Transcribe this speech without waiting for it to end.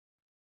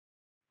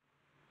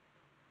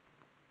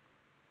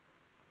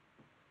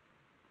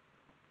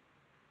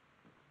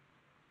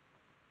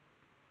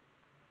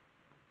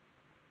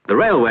The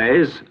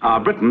railways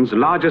are Britain's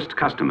largest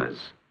customers.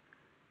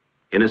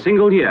 In a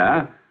single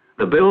year,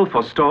 the bill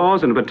for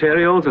stores and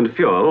materials and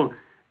fuel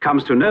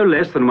comes to no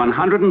less than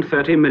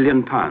 £130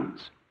 million.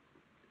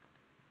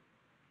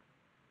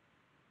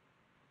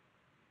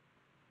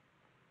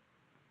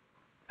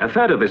 A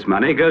third of this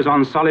money goes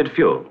on solid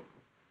fuel,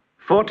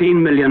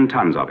 14 million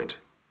tons of it.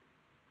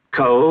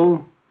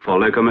 Coal for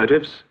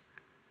locomotives,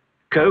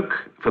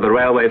 coke for the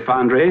railway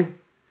foundry,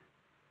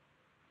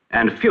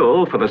 and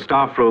fuel for the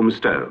staff room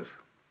stove.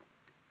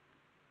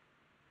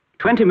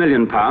 £20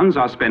 million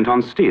are spent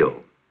on steel,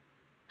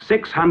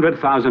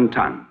 600,000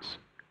 tons.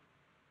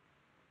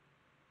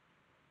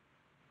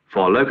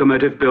 For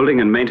locomotive building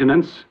and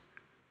maintenance,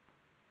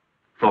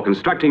 for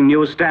constructing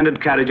new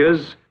standard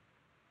carriages,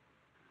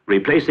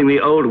 replacing the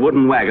old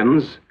wooden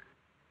wagons,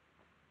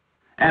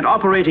 and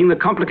operating the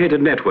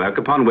complicated network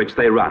upon which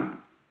they run.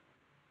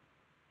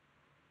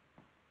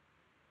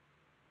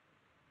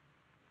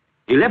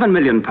 £11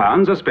 million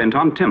are spent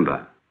on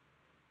timber,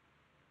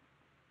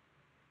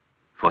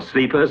 for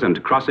sleepers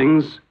and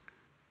crossings,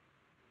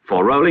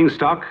 for rolling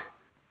stock,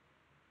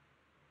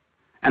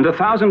 and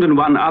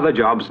 1,001 other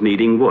jobs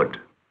needing wood.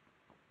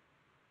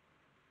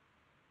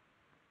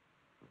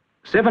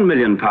 £7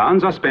 million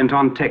are spent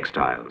on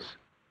textiles,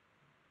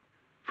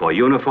 for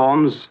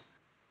uniforms,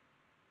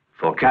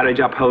 for carriage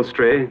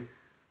upholstery,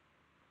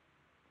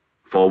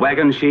 for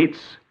wagon sheets,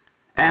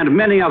 and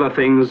many other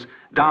things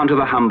down to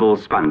the humble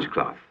sponge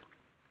cloth.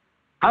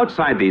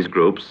 Outside these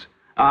groups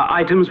are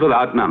items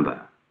without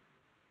number.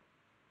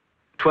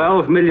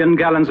 12 million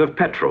gallons of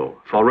petrol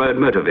for road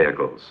motor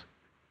vehicles,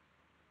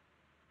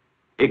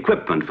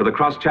 equipment for the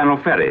cross-channel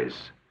ferries,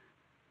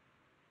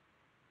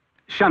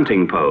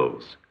 shunting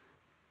poles,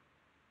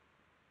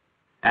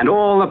 and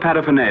all the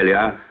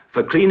paraphernalia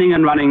for cleaning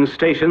and running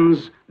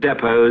stations,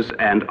 depots,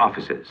 and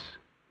offices.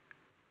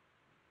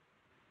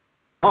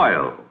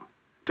 Oil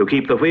to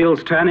keep the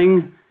wheels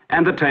turning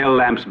and the tail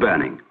lamps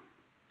burning.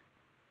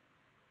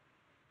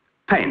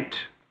 Paint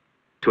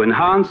to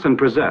enhance and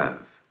preserve.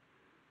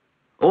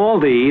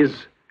 All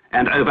these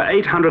and over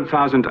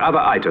 800,000 other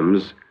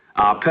items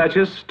are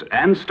purchased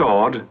and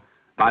stored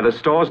by the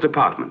stores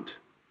department.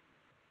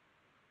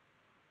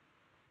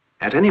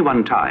 At any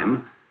one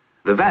time,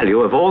 the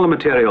value of all the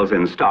materials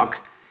in stock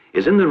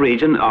is in the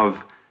region of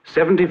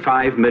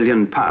 £75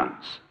 million.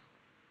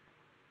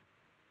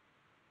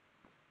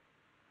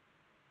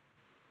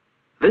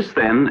 This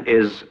then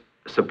is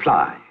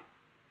supply,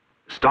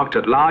 stocked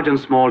at large and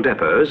small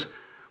depots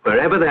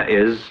wherever there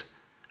is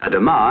a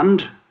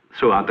demand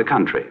throughout the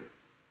country.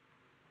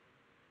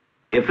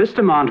 If this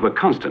demand were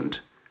constant,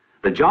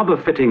 the job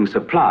of fitting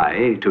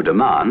supply to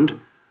demand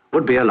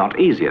would be a lot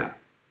easier.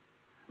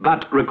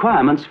 But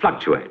requirements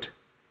fluctuate,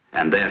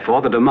 and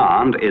therefore the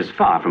demand is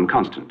far from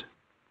constant.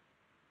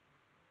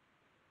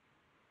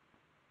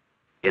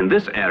 In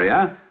this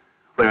area,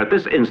 where at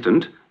this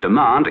instant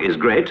demand is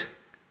great,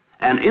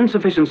 an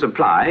insufficient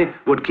supply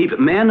would keep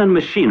men and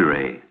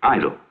machinery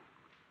idle,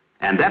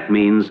 and that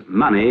means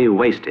money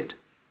wasted.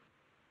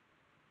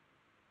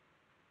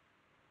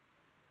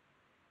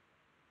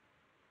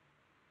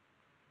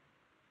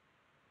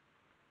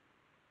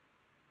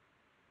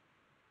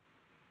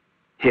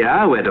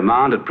 Here, where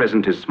demand at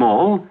present is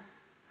small,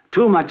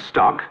 too much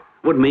stock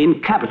would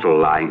mean capital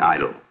lying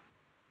idle.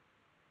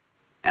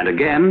 And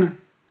again,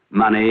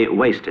 money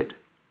wasted.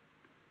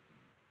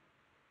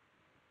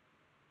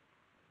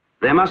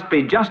 There must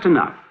be just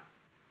enough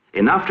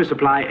to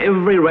supply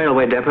every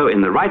railway depot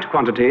in the right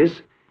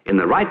quantities, in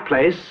the right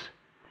place,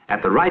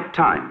 at the right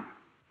time.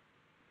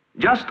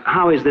 Just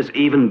how is this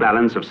even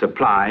balance of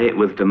supply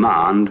with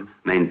demand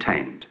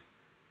maintained?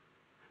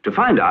 To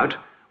find out,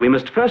 we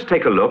must first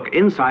take a look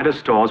inside a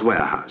store's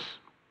warehouse.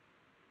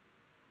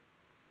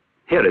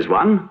 Here is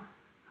one,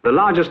 the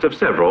largest of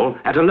several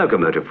at a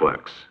locomotive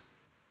works.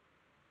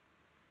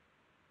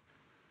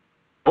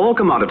 All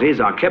commodities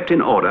are kept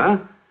in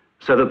order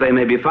so that they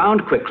may be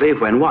found quickly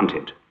when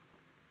wanted.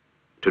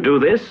 To do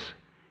this,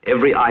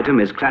 every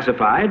item is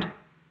classified,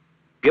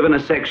 given a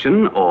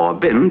section or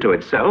bin to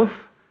itself,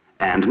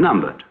 and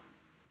numbered.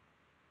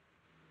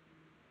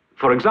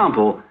 For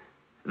example,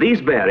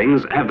 these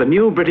bearings have the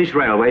new British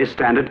Railways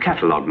standard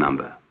catalogue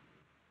number.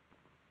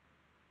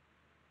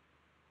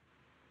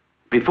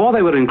 Before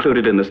they were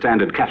included in the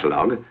standard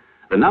catalogue,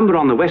 the number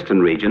on the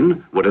Western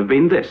region would have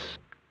been this.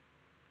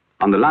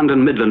 On the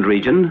London Midland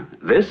region,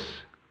 this.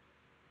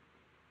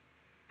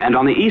 And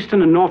on the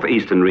Eastern and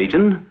North-Eastern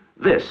region,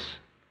 this.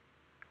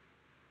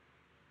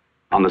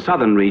 On the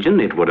Southern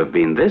region, it would have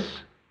been this.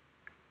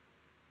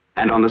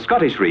 And on the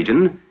Scottish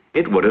region,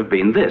 it would have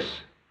been this.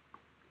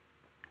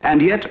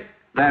 And yet,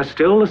 they're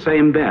still the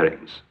same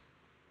bearings.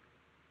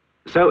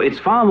 So it's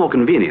far more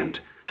convenient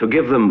to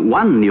give them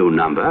one new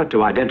number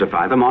to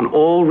identify them on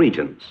all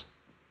regions.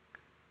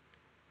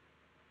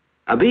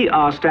 A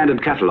BR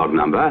standard catalogue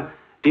number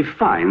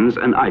defines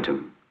an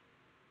item,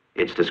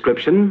 its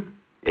description,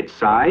 its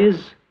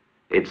size,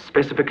 its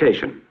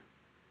specification.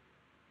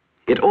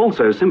 It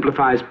also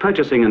simplifies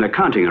purchasing and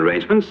accounting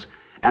arrangements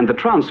and the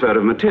transfer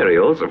of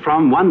materials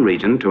from one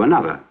region to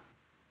another.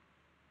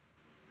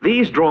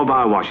 These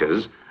drawbar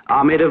washers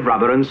are made of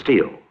rubber and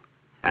steel,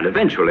 and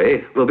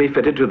eventually will be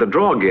fitted to the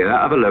draw gear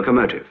of a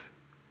locomotive.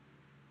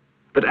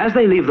 But as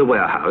they leave the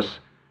warehouse,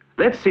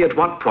 let's see at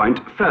what point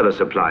further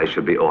supplies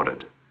should be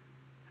ordered,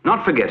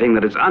 not forgetting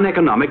that it's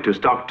uneconomic to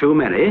stock too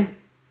many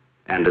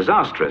and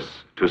disastrous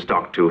to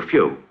stock too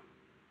few.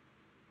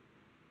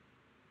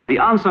 The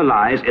answer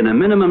lies in a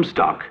minimum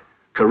stock,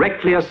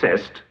 correctly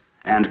assessed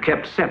and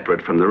kept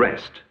separate from the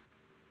rest.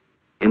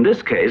 In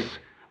this case,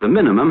 the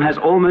minimum has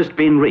almost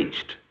been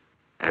reached,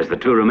 as the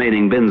two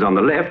remaining bins on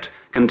the left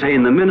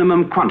contain the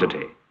minimum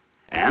quantity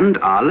and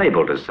are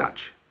labeled as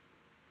such.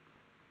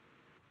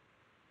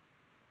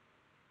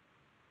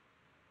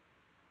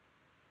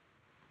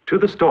 To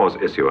the store's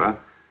issuer,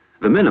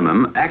 the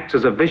minimum acts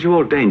as a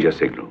visual danger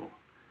signal,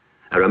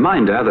 a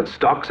reminder that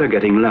stocks are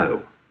getting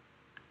low.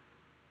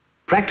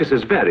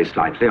 Practices vary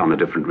slightly on the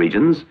different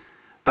regions,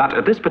 but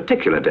at this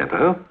particular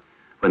depot,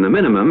 when the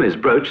minimum is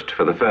broached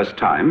for the first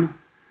time,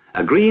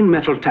 a green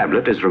metal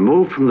tablet is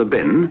removed from the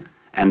bin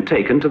and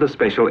taken to the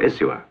special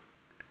issuer.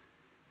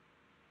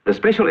 The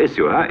special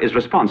issuer is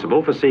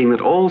responsible for seeing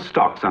that all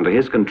stocks under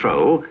his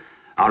control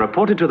are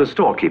reported to the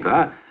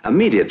storekeeper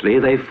immediately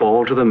they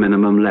fall to the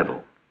minimum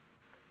level.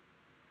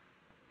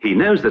 He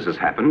knows this has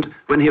happened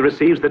when he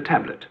receives the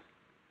tablet,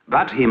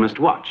 but he must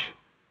watch,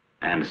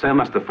 and so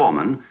must the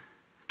foreman,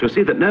 to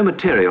see that no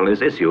material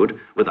is issued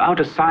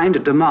without a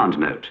signed demand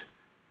note,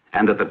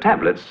 and that the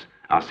tablets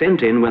are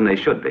sent in when they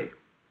should be.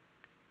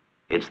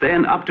 It's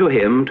then up to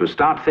him to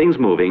start things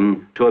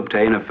moving to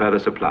obtain a further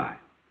supply.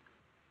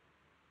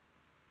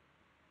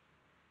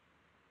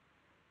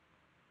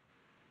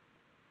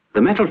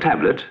 The metal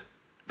tablet,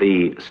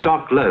 the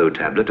stock low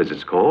tablet as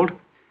it's called,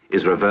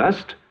 is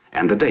reversed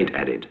and the date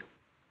added.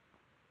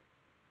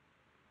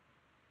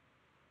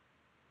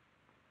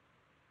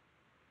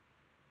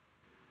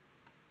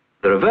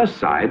 The reverse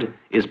side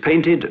is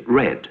painted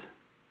red.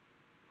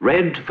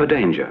 Red for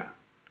danger.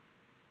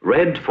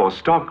 Red for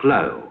stock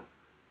low,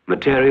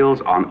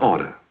 materials on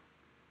order.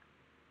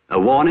 A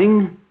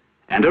warning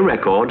and a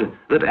record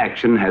that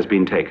action has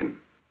been taken.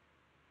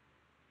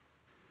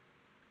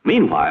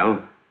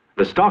 Meanwhile,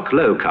 the stock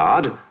low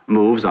card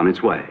moves on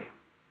its way.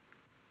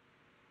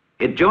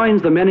 It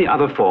joins the many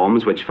other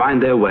forms which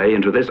find their way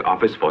into this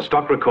office for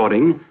stock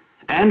recording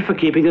and for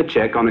keeping a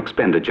check on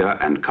expenditure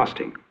and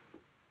costing.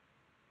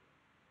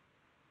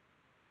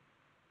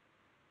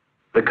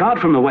 The card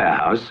from the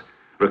warehouse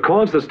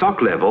records the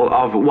stock level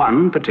of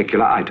one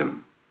particular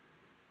item.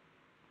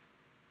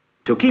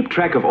 To keep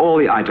track of all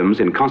the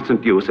items in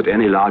constant use at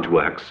any large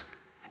works,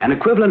 an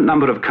equivalent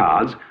number of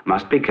cards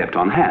must be kept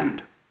on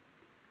hand,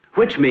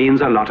 which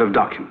means a lot of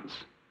documents.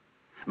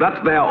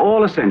 But they are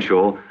all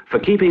essential for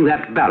keeping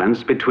that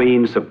balance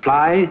between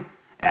supply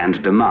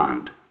and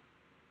demand.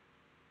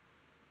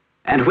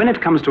 And when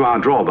it comes to our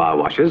drawbar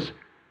washers,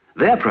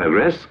 their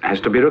progress has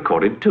to be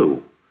recorded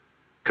too,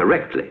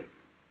 correctly.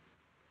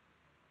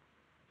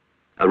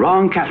 A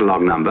wrong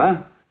catalogue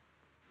number,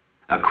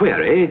 a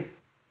query,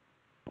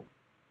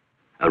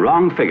 a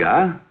wrong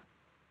figure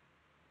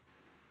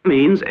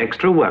means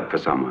extra work for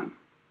someone.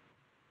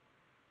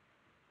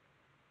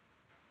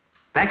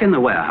 Back in the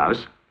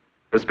warehouse,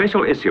 the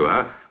special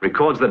issuer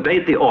records the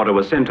date the order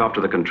was sent off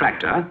to the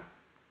contractor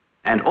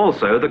and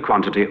also the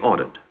quantity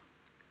ordered.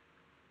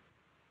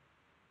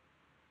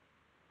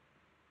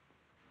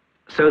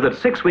 So that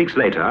 6 weeks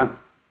later,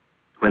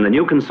 when the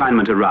new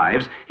consignment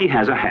arrives, he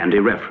has a handy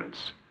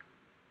reference.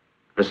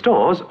 The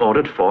stores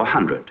ordered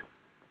 400.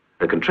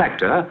 The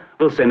contractor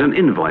will send an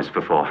invoice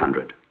for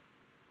 400.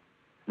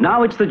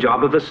 Now it's the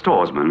job of the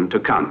storesman to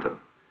count them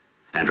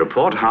and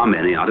report how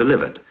many are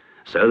delivered,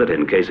 so that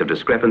in case of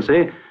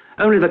discrepancy,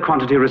 only the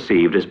quantity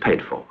received is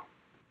paid for.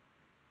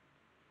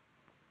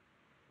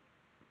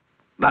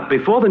 But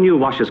before the new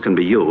washers can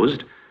be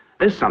used,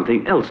 there's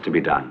something else to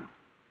be done.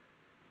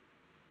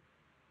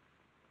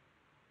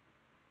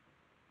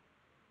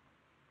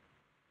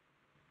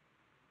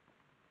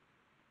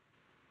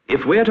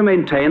 If we're to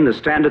maintain the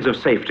standards of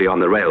safety on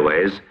the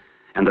railways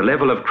and the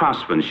level of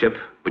craftsmanship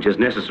which is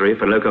necessary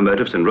for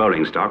locomotives and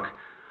rolling stock,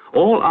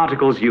 all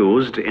articles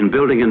used in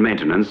building and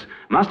maintenance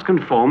must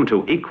conform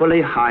to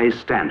equally high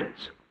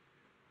standards.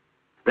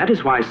 That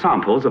is why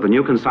samples of the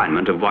new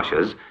consignment of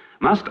washers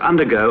must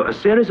undergo a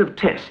series of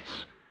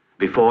tests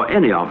before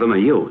any of them are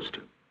used.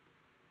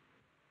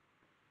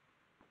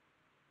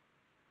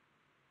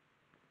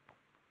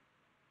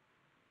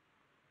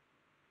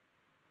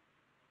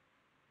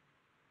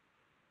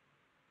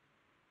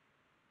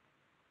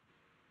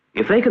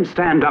 If they can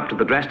stand up to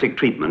the drastic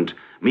treatment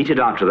meted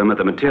out to them at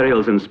the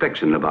materials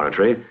inspection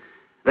laboratory,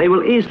 they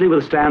will easily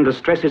withstand the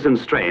stresses and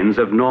strains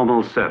of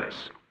normal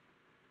service.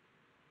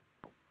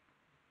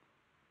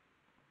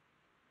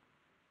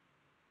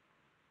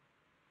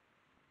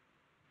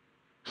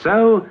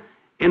 So,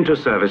 into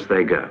service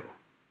they go.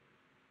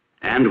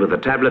 And with the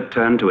tablet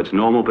turned to its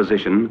normal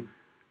position,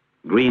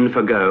 green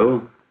for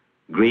go,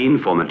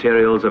 green for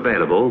materials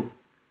available,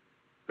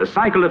 the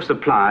cycle of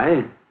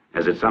supply,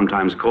 as it's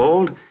sometimes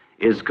called,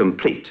 is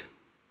complete.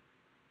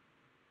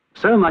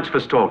 So much for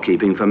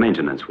storekeeping for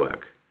maintenance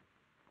work.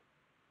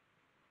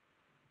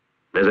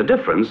 There's a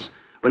difference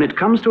when it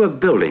comes to a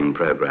building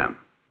program.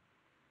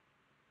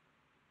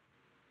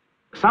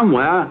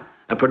 Somewhere,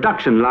 a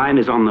production line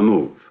is on the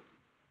move.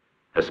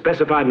 A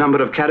specified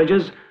number of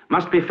carriages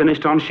must be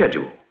finished on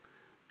schedule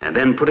and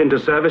then put into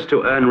service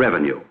to earn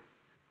revenue.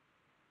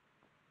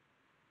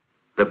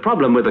 The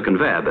problem with the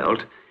conveyor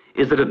belt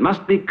is that it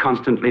must be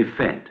constantly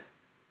fed.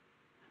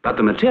 But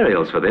the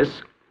materials for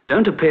this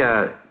don't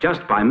appear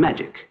just by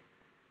magic.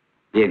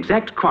 The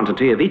exact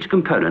quantity of each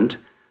component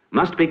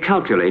must be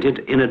calculated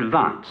in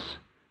advance,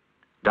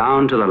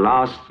 down to the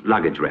last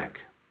luggage rack.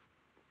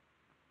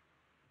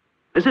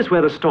 This is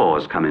where the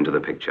stores come into the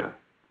picture.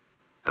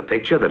 A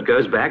picture that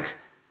goes back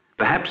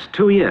perhaps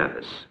 2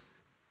 years,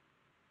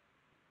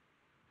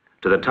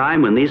 to the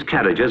time when these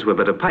carriages were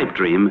but a pipe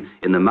dream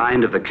in the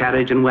mind of the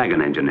carriage and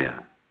wagon engineer.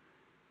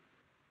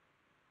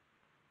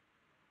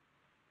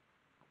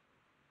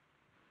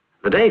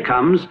 The day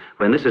comes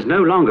when this is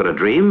no longer a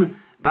dream,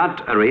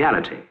 but a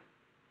reality,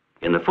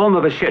 in the form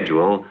of a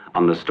schedule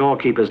on the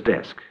storekeeper's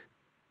desk.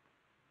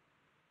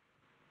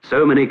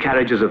 So many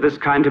carriages of this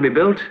kind to be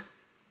built,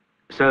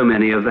 so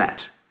many of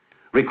that,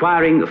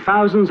 requiring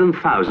thousands and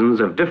thousands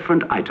of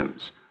different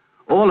items,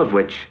 all of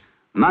which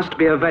must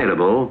be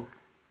available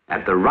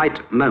at the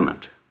right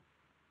moment.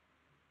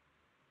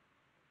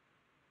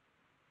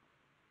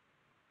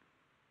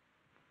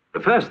 The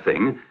first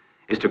thing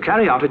is to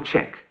carry out a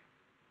check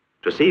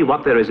to see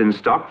what there is in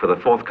stock for the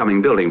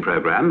forthcoming building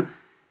program,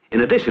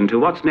 in addition to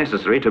what's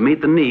necessary to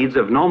meet the needs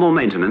of normal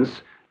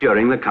maintenance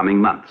during the coming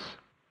months.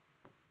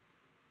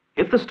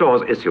 If the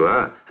store's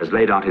issuer has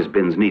laid out his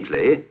bins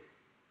neatly,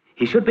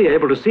 he should be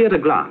able to see at a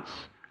glance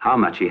how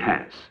much he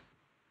has.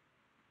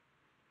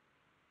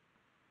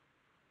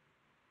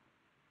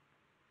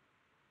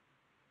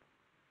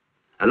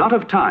 A lot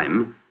of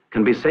time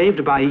can be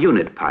saved by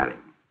unit piling.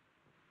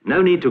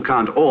 No need to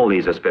count all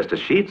these asbestos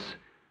sheets,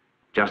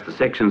 just the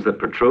sections that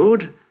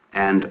protrude,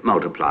 and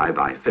multiply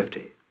by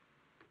 50.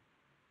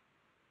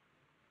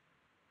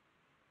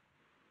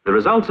 The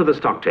results of the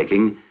stock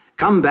taking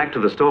come back to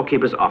the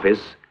storekeeper's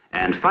office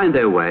and find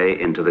their way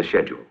into the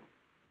schedule.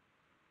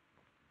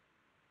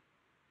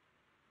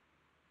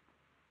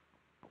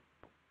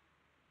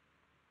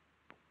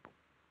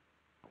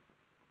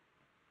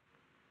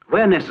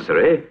 Where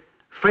necessary,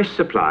 fresh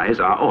supplies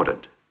are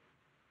ordered,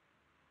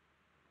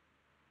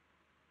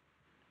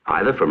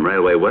 either from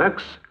railway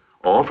works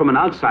or from an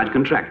outside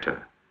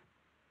contractor,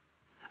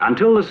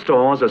 until the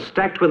stores are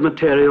stacked with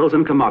materials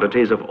and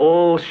commodities of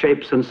all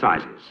shapes and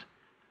sizes,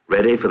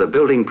 ready for the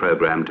building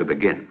program to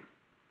begin.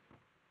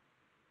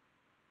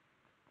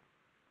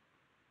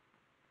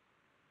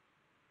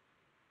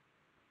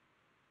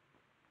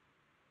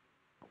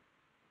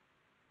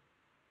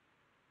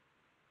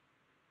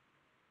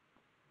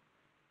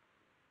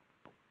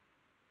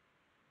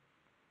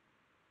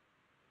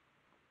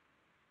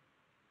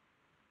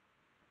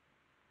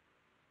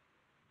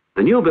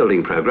 The new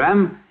building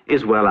program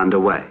is well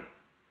underway.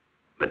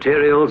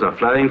 Materials are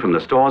flowing from the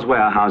store's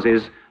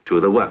warehouses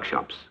to the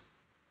workshops.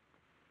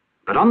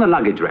 But on the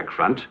luggage rack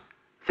front,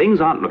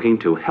 things aren't looking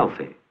too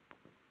healthy.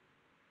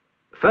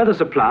 Further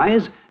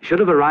supplies should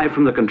have arrived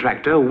from the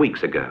contractor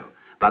weeks ago,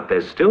 but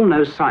there's still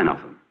no sign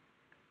of them.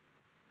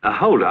 A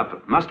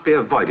hold-up must be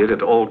avoided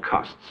at all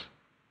costs,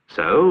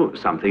 so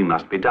something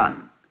must be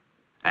done,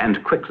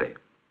 and quickly.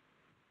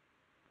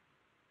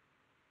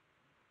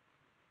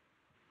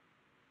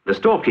 The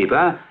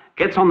storekeeper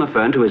gets on the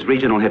phone to his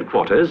regional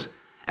headquarters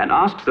and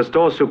asks the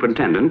store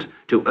superintendent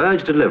to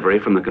urge delivery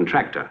from the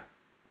contractor.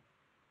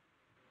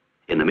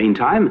 In the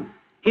meantime,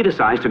 he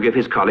decides to give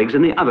his colleagues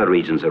in the other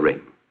regions a ring.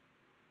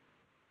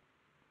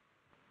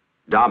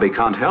 Derby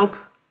can't help.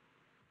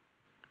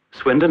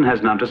 Swindon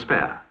has none to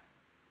spare.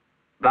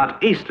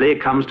 But Eastleigh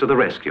comes to the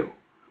rescue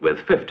with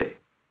 50,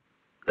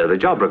 though the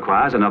job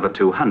requires another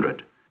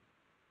 200.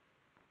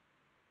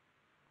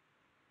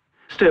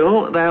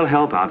 Still, they'll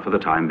help out for the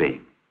time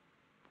being.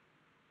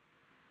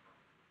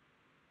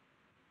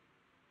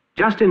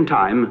 Just in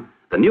time,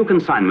 the new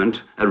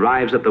consignment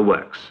arrives at the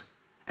works,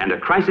 and a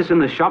crisis in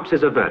the shops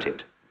is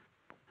averted,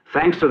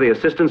 thanks to the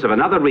assistance of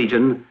another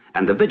region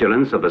and the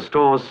vigilance of the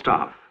store's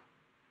staff.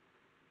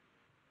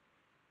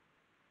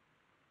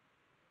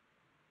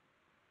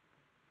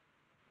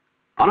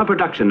 On a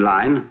production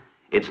line,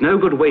 it's no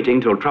good waiting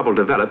till trouble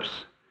develops.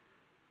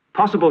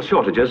 Possible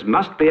shortages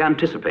must be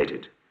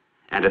anticipated,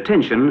 and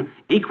attention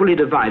equally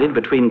divided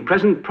between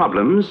present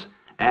problems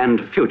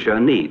and future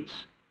needs.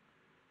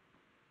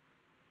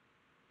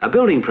 A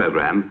building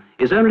program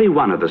is only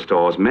one of the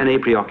store's many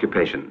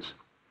preoccupations.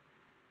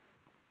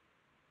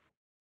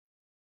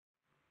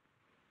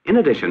 In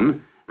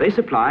addition, they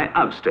supply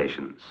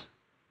outstations,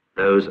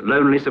 those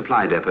lonely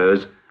supply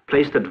depots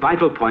placed at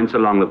vital points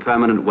along the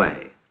permanent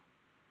way.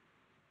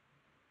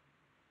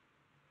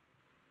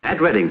 At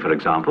Reading, for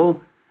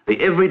example,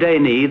 the everyday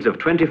needs of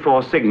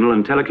 24 signal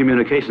and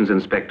telecommunications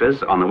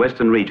inspectors on the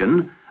Western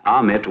region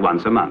are met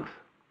once a month.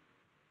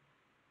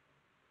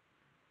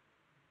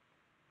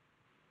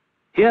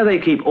 Here they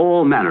keep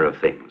all manner of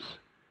things,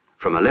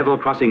 from a level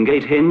crossing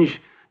gate hinge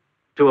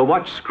to a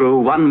watch screw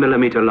 1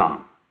 millimeter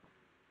long,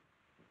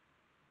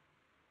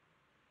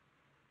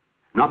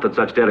 Not that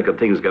such delicate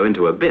things go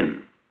into a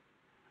bin.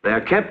 They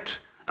are kept,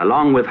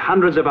 along with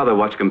hundreds of other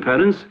watch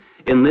components,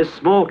 in this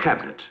small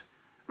cabinet,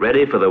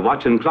 ready for the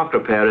watch and clock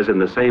repairers in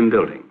the same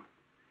building.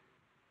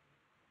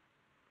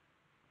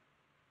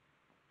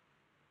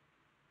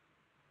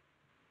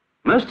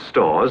 Most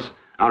stores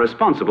are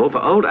responsible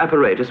for old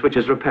apparatus which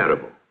is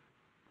repairable.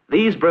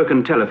 These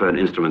broken telephone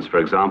instruments, for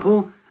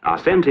example, are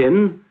sent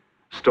in,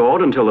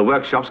 stored until the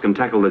workshops can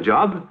tackle the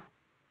job,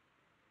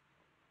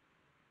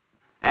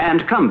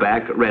 and come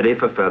back ready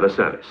for further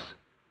service.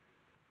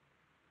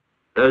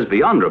 Those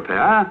beyond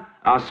repair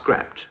are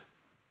scrapped,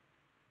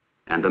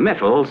 and the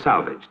metal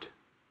salvaged.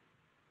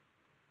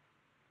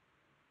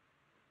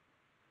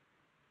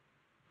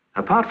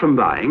 Apart from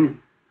buying,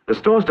 the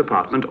stores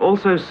department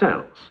also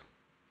sells.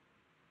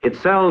 It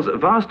sells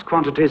vast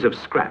quantities of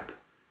scrap,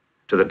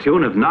 to the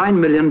tune of £9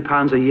 million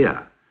a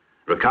year,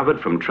 recovered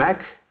from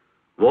track,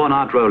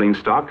 worn-out rolling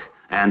stock,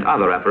 and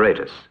other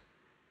apparatus.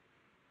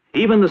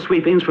 Even the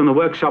sweepings from the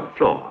workshop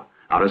floor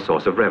are a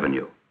source of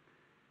revenue.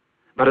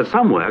 But at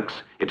some works,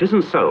 it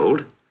isn't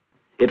sold.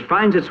 It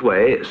finds its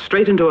way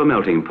straight into a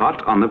melting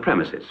pot on the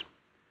premises.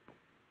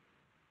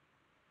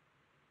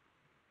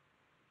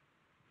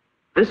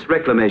 This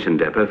reclamation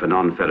depot for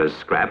non-ferrous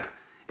scrap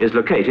is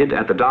located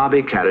at the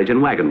Derby Carriage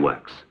and Wagon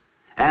Works,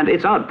 and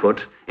its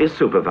output is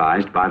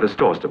supervised by the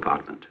stores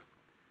department.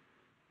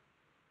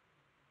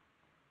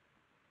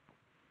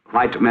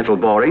 White metal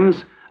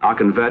borings are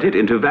converted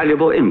into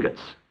valuable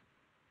ingots,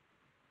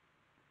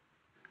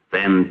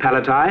 then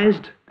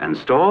palletized and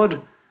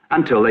stored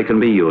until they can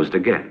be used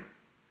again.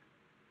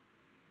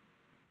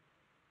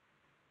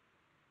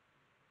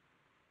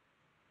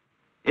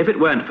 If it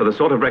weren't for the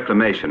sort of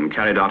reclamation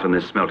carried out in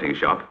this smelting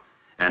shop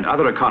and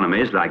other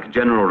economies like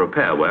general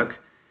repair work,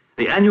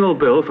 the annual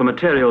bill for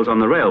materials on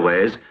the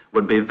railways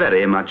would be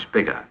very much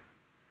bigger.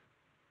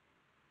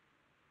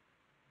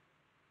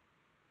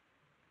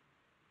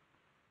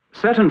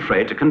 Certain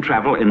freight can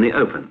travel in the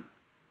open.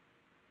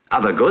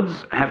 Other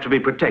goods have to be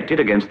protected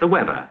against the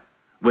weather,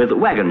 with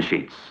wagon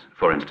sheets,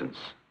 for instance.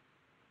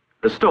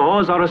 The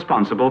stores are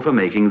responsible for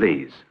making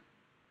these.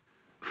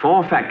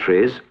 4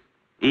 factories,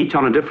 each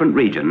on a different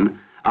region,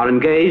 are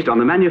engaged on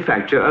the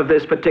manufacture of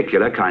this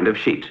particular kind of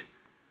sheet,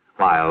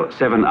 while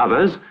 7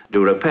 others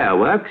do repair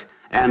work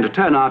and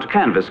turn out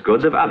canvas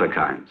goods of other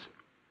kinds.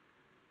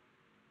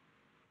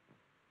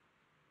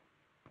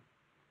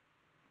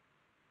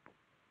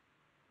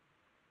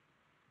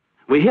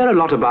 We hear a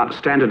lot about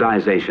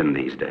standardization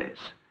these days.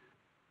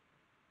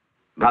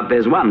 But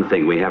there's one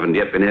thing we haven't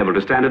yet been able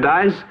to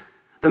standardize: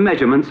 the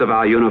measurements of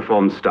our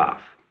uniformed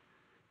staff.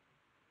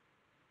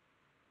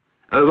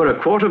 Over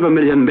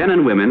 250,000 men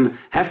and women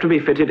have to be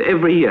fitted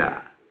every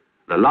year,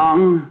 the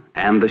long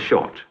and the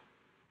short,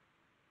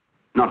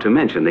 not to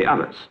mention the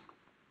others.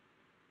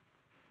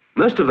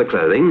 Most of the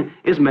clothing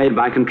is made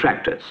by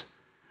contractors,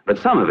 but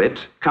some of it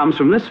comes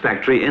from this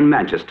factory in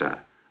Manchester,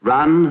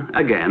 run,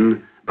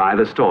 again, by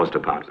the stores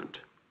department.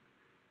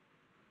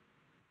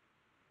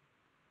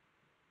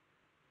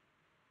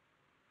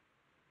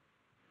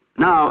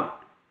 Now,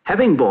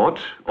 having bought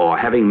or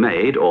having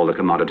made all the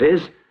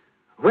commodities,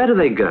 where do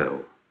they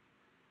go?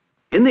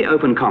 In the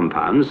open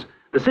compounds,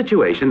 the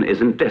situation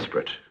isn't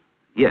desperate,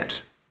 yet.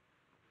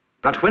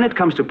 But when it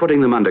comes to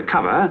putting them under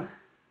cover,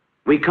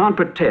 we can't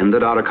pretend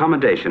that our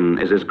accommodation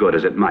is as good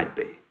as it might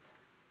be.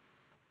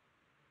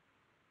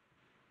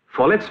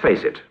 For let's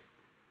face it,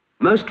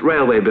 most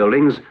railway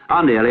buildings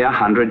are nearly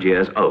 100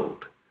 years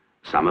old,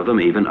 some of them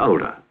even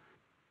older.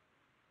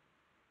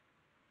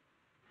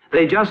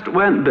 They just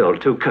weren't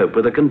built to cope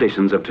with the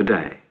conditions of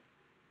today.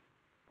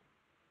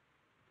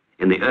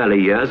 In the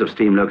early years of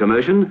steam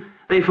locomotion,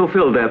 they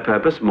fulfilled their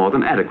purpose more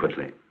than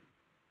adequately.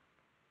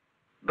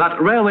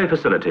 But railway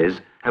facilities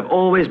have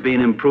always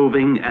been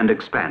improving and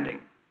expanding.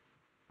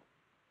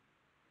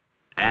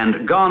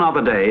 And gone are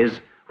the days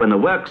when the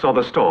works or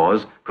the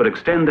stores could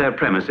extend their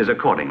premises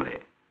accordingly,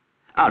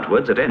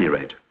 outwards at any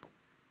rate.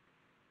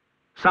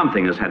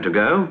 Something has had to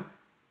go,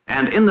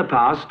 and in the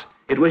past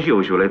it was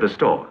usually the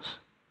stores,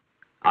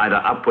 either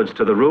upwards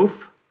to the roof,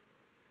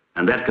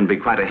 and that can be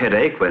quite a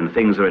headache when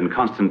things are in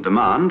constant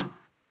demand,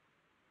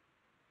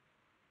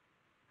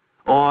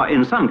 or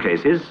in some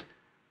cases,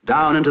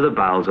 down into the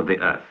bowels of the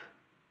earth.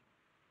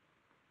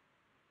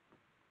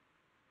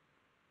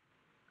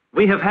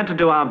 We have had to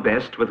do our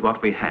best with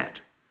what we had,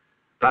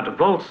 but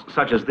vaults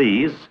such as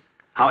these,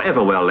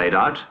 however well laid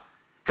out,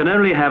 can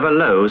only have a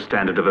low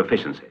standard of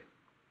efficiency.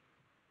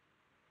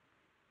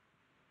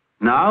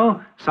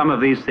 Now, some of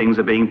these things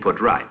are being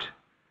put right.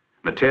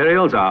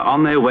 Materials are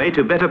on their way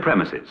to better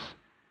premises.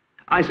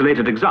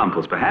 Isolated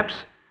examples, perhaps,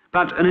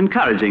 but an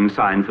encouraging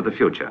sign for the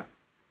future.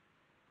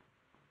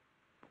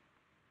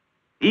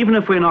 Even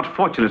if we're not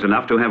fortunate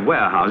enough to have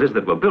warehouses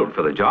that were built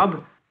for the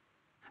job,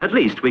 at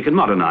least we can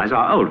modernize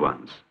our old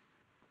ones.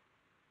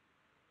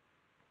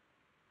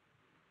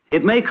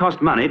 It may cost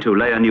money to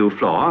lay a new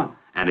floor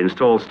and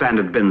install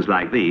standard bins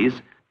like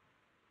these,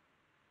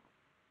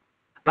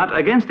 but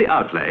against the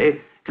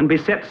outlay can be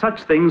set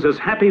such things as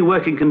happy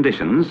working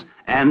conditions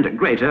and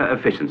greater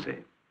efficiency.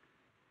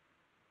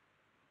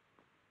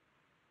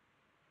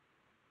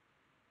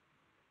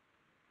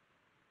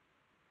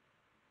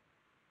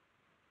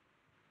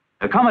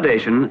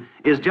 Accommodation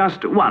is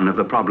just one of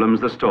the problems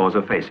the stores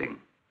are facing.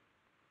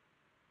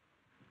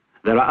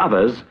 There are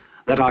others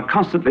that are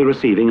constantly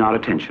receiving our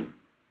attention.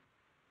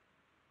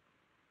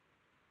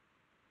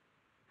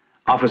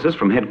 Officers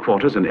from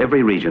headquarters in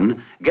every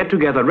region get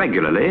together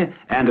regularly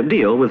and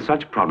deal with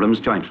such problems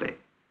jointly.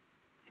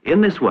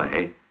 In this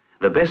way,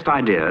 the best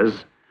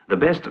ideas, the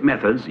best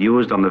methods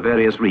used on the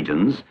various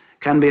regions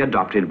can be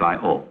adopted by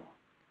all.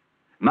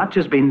 Much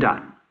has been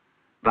done,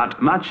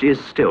 but much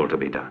is still to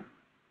be done.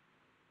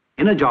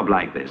 In a job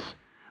like this,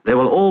 there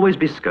will always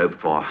be scope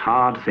for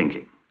hard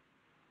thinking,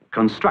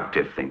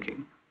 constructive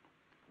thinking.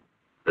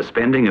 The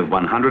spending of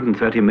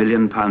 £130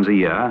 million a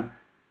year,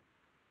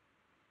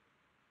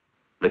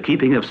 the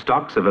keeping of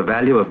stocks of a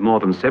value of more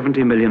than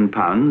 £70 million,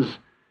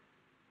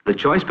 the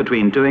choice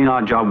between doing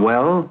our job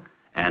well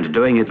and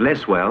doing it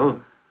less well,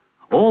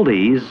 all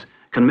these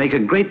can make a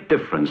great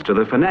difference to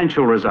the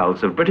financial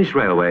results of British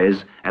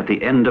Railways at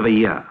the end of a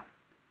year.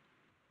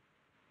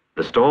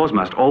 The stores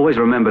must always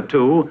remember,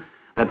 too,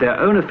 that their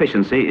own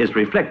efficiency is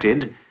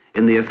reflected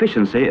in the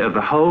efficiency of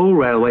the whole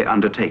railway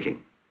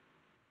undertaking.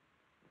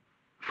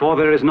 For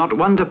there is not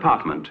one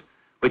department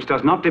which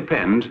does not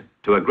depend,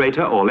 to a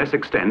greater or less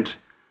extent,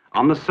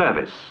 on the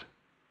service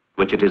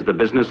which it is the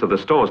business of the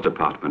stores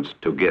department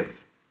to give.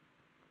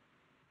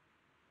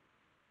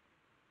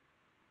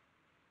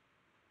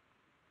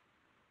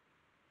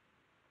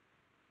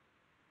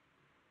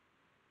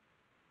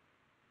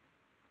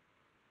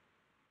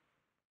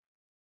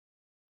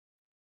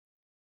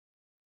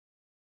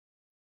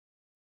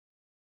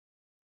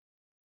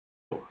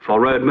 For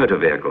road motor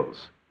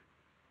vehicles,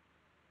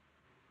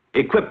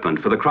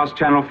 equipment for the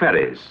cross-channel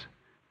ferries,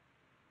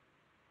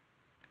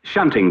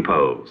 shunting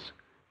poles,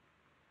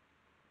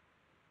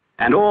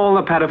 and all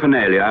the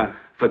paraphernalia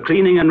for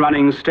cleaning and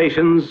running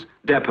stations,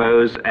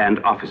 depots,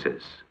 and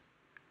offices.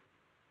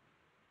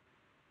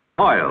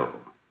 Oil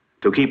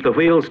to keep the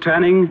wheels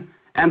turning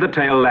and the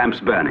tail lamps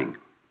burning.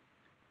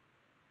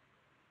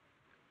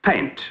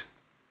 Paint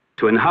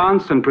to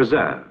enhance and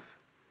preserve.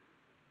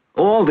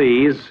 All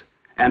these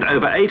and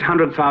over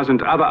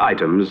 800,000 other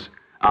items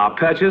are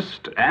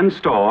purchased and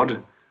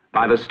stored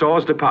by the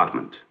stores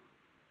department.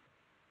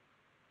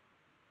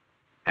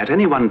 At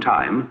any one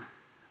time,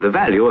 the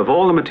value of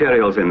all the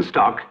materials in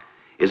stock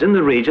is in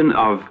the region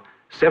of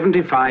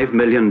 £75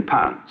 million.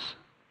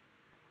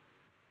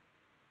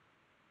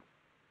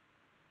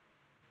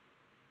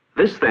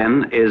 This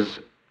then is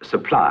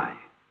supply,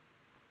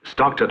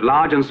 stocked at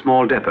large and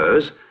small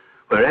depots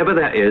wherever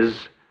there is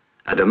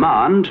a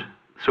demand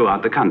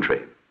throughout the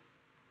country.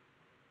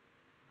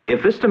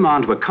 If this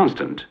demand were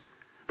constant,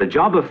 the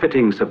job of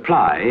fitting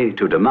supply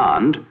to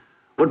demand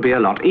would be a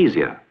lot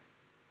easier.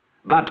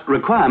 But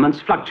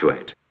requirements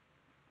fluctuate.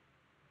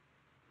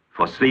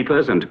 For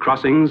sleepers and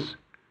crossings,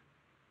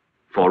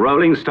 for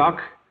rolling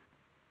stock,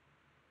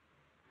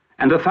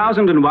 and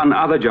 1,001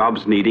 other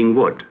jobs needing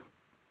wood.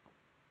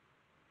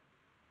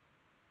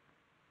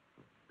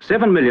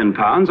 £7 million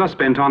are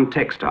spent on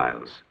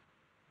textiles,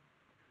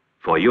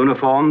 for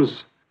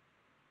uniforms,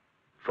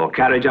 for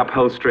carriage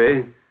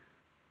upholstery,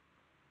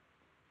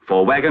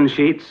 for wagon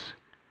sheets,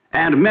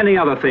 and many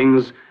other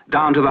things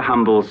down to the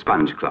humble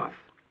sponge cloth.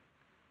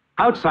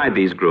 Outside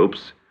these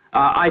groups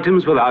are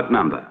items without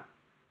number.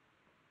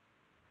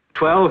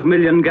 12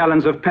 million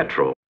gallons of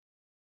petrol.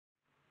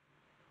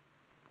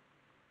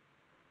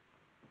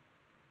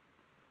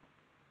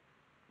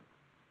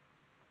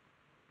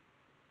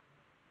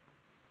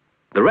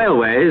 The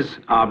railways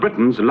are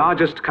Britain's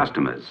largest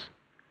customers.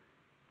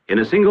 In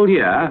a single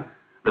year,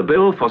 the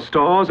bill for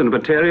stores and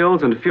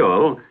materials and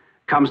fuel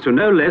comes to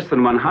no less than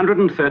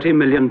 £130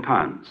 million.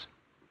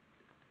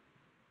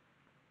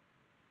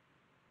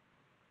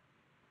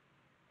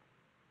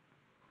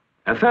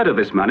 A third of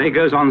this money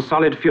goes on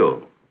solid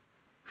fuel,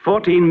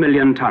 14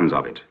 million tons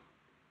of it.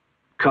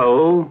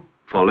 Coal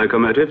for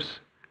locomotives,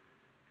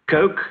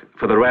 coke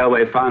for the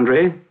railway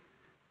foundry,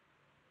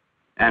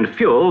 and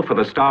fuel for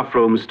the staff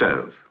room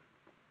stove.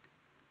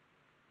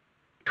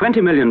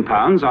 £20 million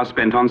are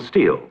spent on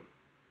steel,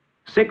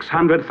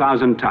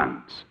 600,000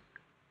 tons.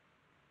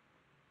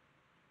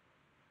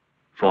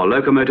 For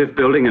locomotive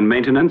building and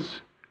maintenance,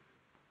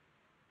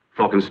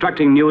 for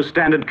constructing new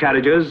standard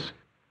carriages,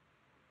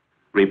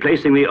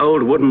 replacing the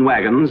old wooden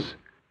wagons,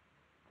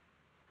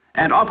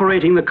 and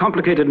operating the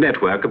complicated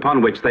network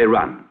upon which they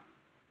run.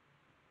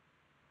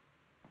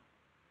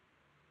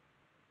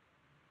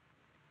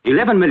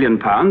 £11 million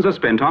are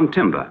spent on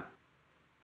timber,